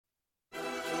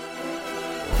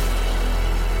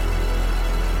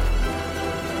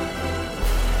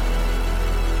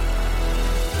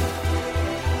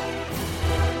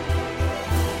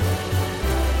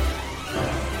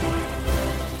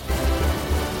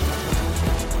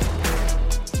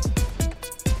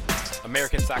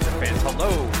American soccer fans, hello!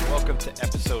 Welcome to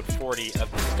episode 40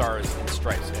 of the Stars and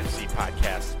Stripes FC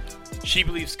podcast.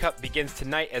 SheBelieves Cup begins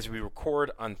tonight as we record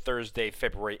on Thursday,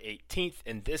 February 18th,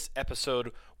 and this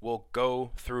episode will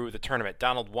go through the tournament.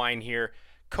 Donald Wine here,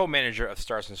 co-manager of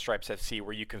Stars and Stripes FC,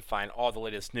 where you can find all the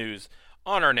latest news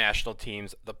on our national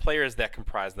teams, the players that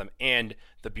comprise them, and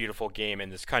the beautiful game in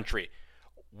this country.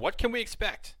 What can we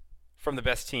expect from the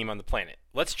best team on the planet?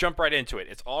 Let's jump right into it.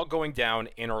 It's all going down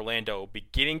in Orlando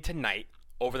beginning tonight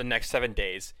over the next 7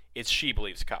 days. It's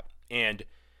SheBelieves Cup. And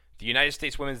the United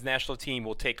States women's national team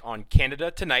will take on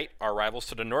Canada tonight, our rivals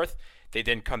to the north. They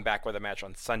then come back with a match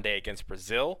on Sunday against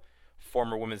Brazil.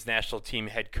 Former women's national team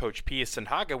head coach Pia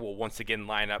Sundhage will once again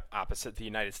line up opposite the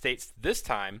United States, this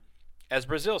time as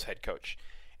Brazil's head coach.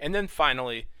 And then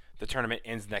finally, the tournament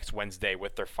ends next Wednesday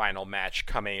with their final match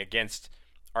coming against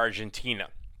Argentina.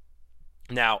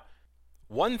 Now,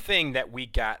 one thing that we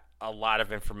got a lot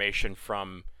of information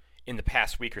from in the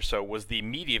past week or so was the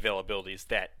media availabilities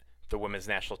that the women's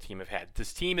national team have had.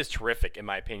 This team is terrific, in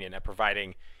my opinion, at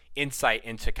providing insight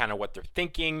into kind of what they're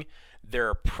thinking, their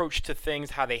approach to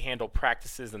things, how they handle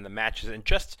practices and the matches, and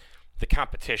just the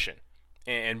competition.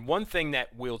 And one thing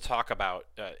that we'll talk about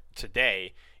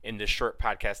today in this short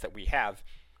podcast that we have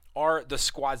are the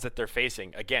squads that they're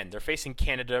facing. Again, they're facing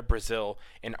Canada, Brazil,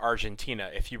 and Argentina.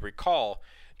 If you recall,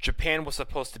 Japan was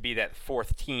supposed to be that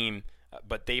fourth team,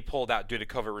 but they pulled out due to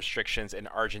COVID restrictions, and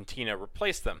Argentina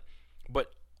replaced them.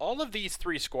 But all of these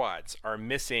three squads are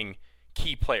missing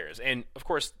key players. And, of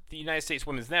course, the United States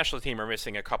women's national team are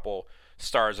missing a couple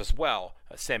stars as well.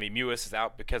 Sammy Mewis is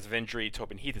out because of injury.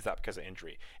 Tobin Heath is out because of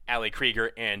injury. Ali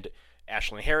Krieger and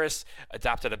Ashley Harris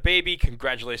adopted a baby.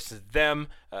 Congratulations to them.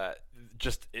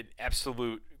 Just an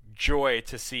absolute joy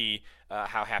to see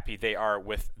how happy they are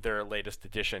with their latest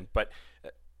addition. But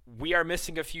we are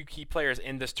missing a few key players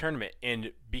in this tournament,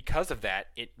 and because of that,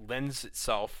 it lends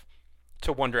itself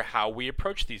to wonder how we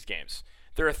approach these games.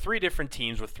 There are three different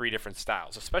teams with three different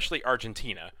styles, especially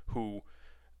Argentina, who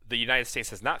the United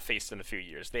States has not faced in a few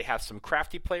years. They have some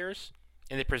crafty players,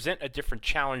 and they present a different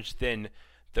challenge than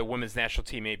the women's national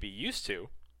team may be used to,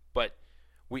 but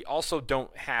we also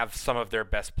don't have some of their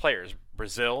best players.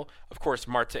 Brazil, of course,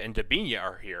 Marta and Dabinia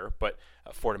are here, but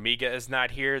Formiga is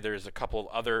not here. There's a couple of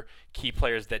other key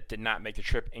players that did not make the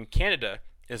trip, and Canada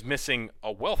is missing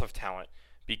a wealth of talent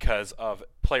because of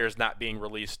players not being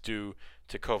released due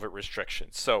to COVID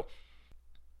restrictions. So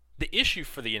the issue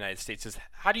for the United States is,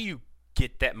 how do you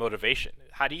get that motivation?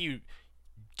 How do you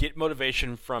get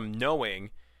motivation from knowing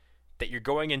that you're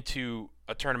going into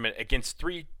a tournament against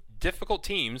three difficult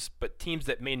teams, but teams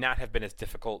that may not have been as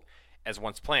difficult as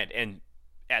once planned? And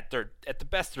at the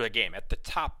best of their game, at the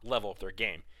top level of their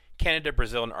game, Canada,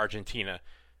 Brazil, and Argentina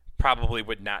probably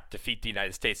would not defeat the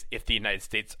United States if the United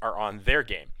States are on their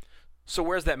game. So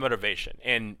where's that motivation?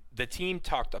 And the team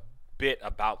talked a bit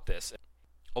about this.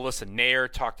 Alyssa Nair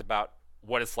talked about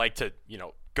what it's like to,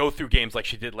 go through games like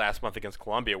she did last month against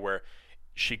Colombia, where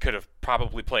she could have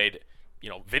probably played,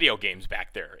 video games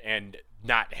back there and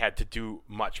not had to do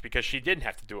much because she didn't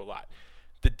have to do a lot.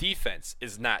 The defense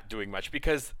is not doing much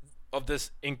because of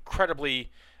this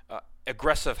incredibly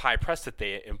aggressive high press that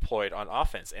they employed on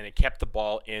offense, and it kept the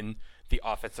ball in the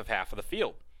offensive half of the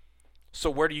field. So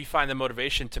where do you find the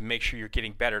motivation to make sure you're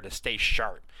getting better, to stay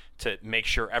sharp, to make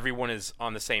sure everyone is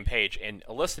on the same page? And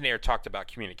Alyssa Nair talked about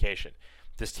communication.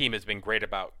 This team has been great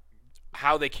about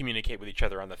how they communicate with each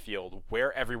other on the field,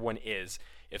 where everyone is.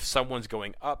 If someone's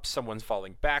going up, someone's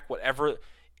falling back, whatever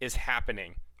is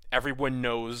happening, everyone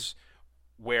knows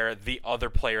where the other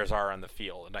players are on the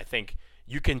field. And I think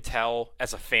you can tell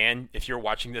as a fan, if you're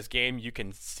watching this game, you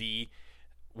can see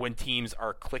when teams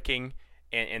are clicking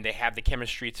and they have the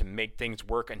chemistry to make things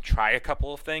work and try a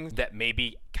couple of things that may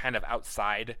be kind of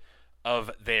outside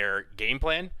of their game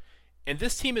plan. And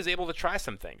this team is able to try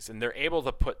some things, and they're able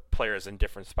to put players in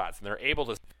different spots, and they're able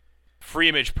to free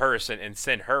Image Purse and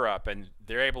send her up, and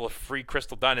they're able to free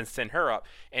Crystal Dunn and send her up,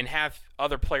 and have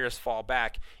other players fall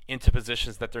back into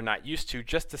positions that they're not used to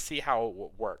just to see how it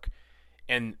will work.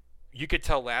 And you could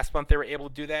tell last month they were able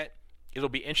to do that. It'll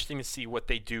be interesting to see what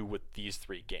they do with these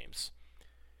three games.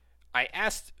 I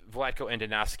asked Vlatko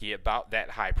Andonovski about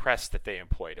that high press that they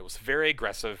employed. It was very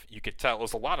aggressive. You could tell it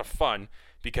was a lot of fun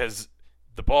because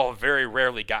the ball very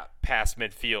rarely got past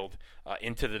midfield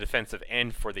into the defensive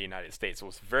end for the United States.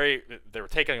 They were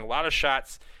taking a lot of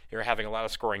shots. They were having a lot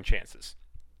of scoring chances.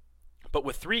 But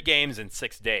with 3 games in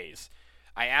 6 days,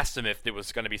 I asked him if there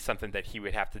was going to be something that he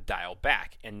would have to dial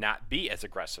back and not be as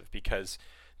aggressive, because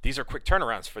these are quick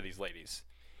turnarounds for these ladies.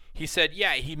 He said,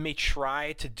 yeah, he may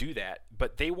try to do that,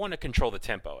 but they want to control the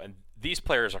tempo, and these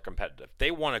players are competitive.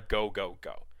 They want to go, go,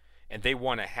 go. and they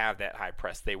want to have that high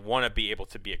press. They want to be able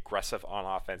to be aggressive on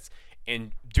offense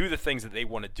and do the things that they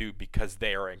want to do because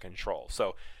they are in control.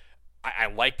 So I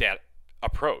like that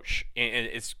approach, and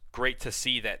it's great to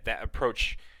see that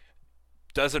approach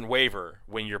doesn't waver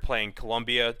when you're playing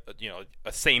Colombia,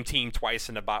 a same team twice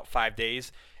in about 5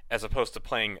 days, as opposed to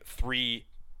playing 3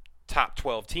 top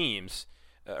 12 teams,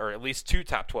 or at least 2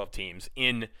 top 12 teams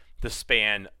in the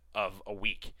span of a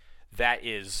week. That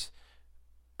is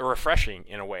refreshing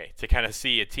in a way to kind of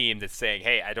see a team that's saying,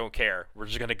 hey, I don't care. We're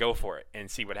just going to go for it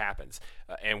and see what happens.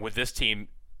 And with this team,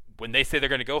 when they say they're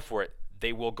going to go for it,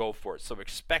 they will go for it. So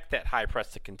expect that high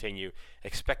press to continue.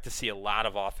 Expect to see a lot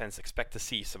of offense. Expect to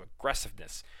see some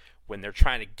aggressiveness when they're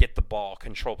trying to get the ball,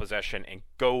 control possession, and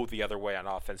go the other way on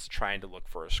offense, trying to look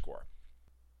for a score.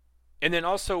 And then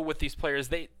also with these players,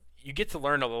 you get to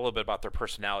learn a little bit about their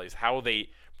personalities, how they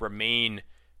remain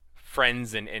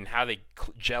friends and how they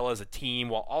gel as a team,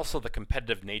 while also the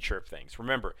competitive nature of things.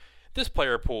 Remember, this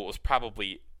player pool is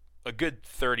probably a good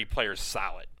 30 players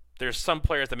solid. There's some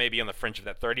players that may be on the fringe of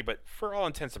that 30, but for all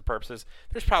intents and purposes,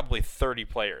 there's probably 30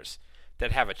 players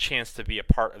that have a chance to be a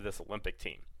part of this Olympic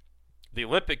team. The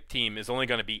Olympic team is only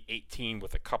going to be 18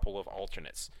 with a couple of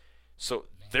alternates. So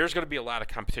there's going to be a lot of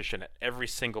competition at every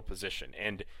single position.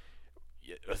 And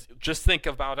just think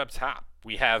about up top.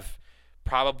 We have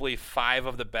probably 5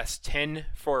 of the best 10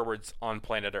 forwards on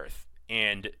planet Earth.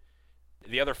 And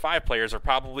the other 5 players are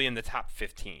probably in the top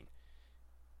 15.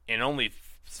 And only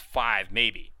 5,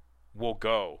 maybe, will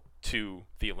go to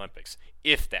the Olympics.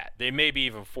 If that. They may be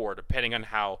even 4, depending on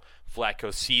how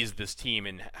Vlatko sees this team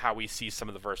and how he sees some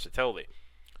of the versatility.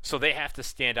 So they have to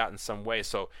stand out in some way.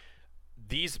 So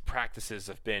these practices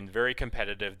have been very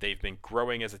competitive. They've been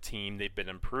growing as a team. They've been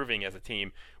improving as a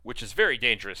team, which is very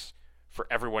dangerous for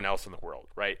everyone else in the world,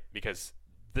 right? Because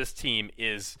this team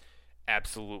is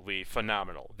absolutely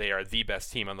phenomenal. They are the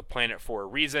best team on the planet for a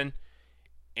reason,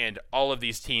 and all of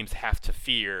these teams have to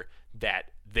fear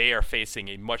that they are facing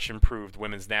a much improved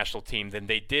women's national team than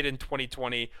they did in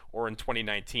 2020 or in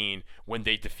 2019 when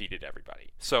they defeated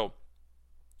everybody. So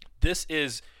this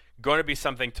is going to be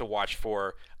something to watch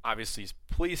for. Obviously,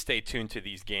 please stay tuned to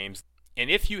these games. And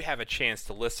if you have a chance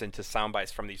to listen to sound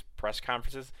bites from these press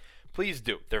conferences, please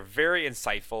do. They're very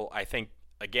insightful. I think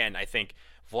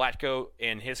Vlatko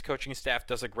and his coaching staff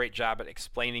does a great job at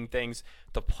explaining things.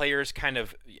 The players kind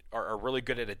of are really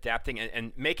good at adapting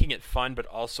and making it fun, but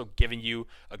also giving you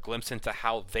a glimpse into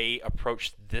how they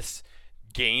approach this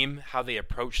game, how they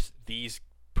approach these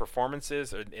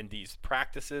performances and these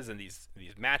practices and these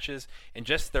matches, and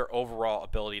just their overall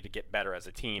ability to get better as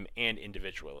a team and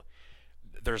individually.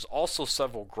 There's also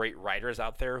several great writers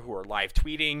out there who are live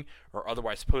tweeting or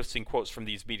otherwise posting quotes from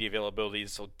these media availabilities.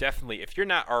 So definitely, if you're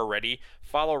not already,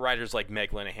 follow writers like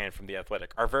Meg Linehan from The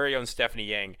Athletic. Our very own Stephanie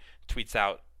Yang tweets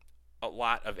out a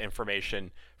lot of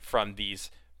information from these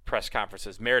press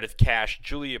conferences. Meredith Cash,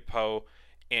 Julia Poe,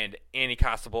 and Annie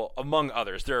Costable, among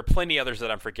others. There are plenty others that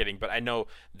I'm forgetting, but I know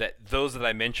that those that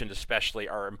I mentioned especially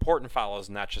are important follows,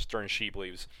 not just during She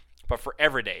Believes, but for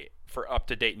every day, for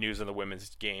up-to-date news in the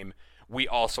women's game. We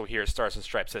also here at Stars and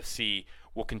Stripes FC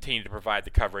will continue to provide the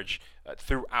coverage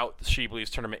throughout the She Believes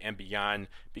tournament and beyond,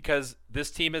 because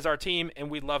this team is our team and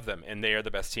we love them and they are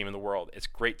the best team in the world. It's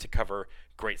great to cover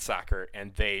great soccer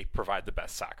and they provide the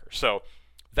best soccer. So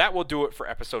that will do it for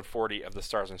episode 40 of the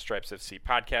Stars and Stripes FC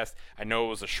podcast. I know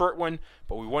it was a short one,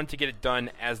 but we wanted to get it done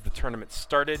as the tournament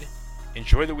started.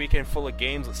 Enjoy the weekend full of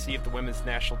games. Let's see if the women's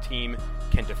national team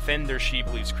can defend their She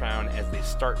Believes crown as they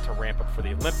start to ramp up for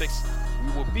the Olympics.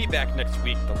 We will be back next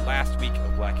week, the last week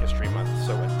of Black History Month.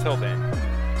 So until then,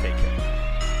 take care.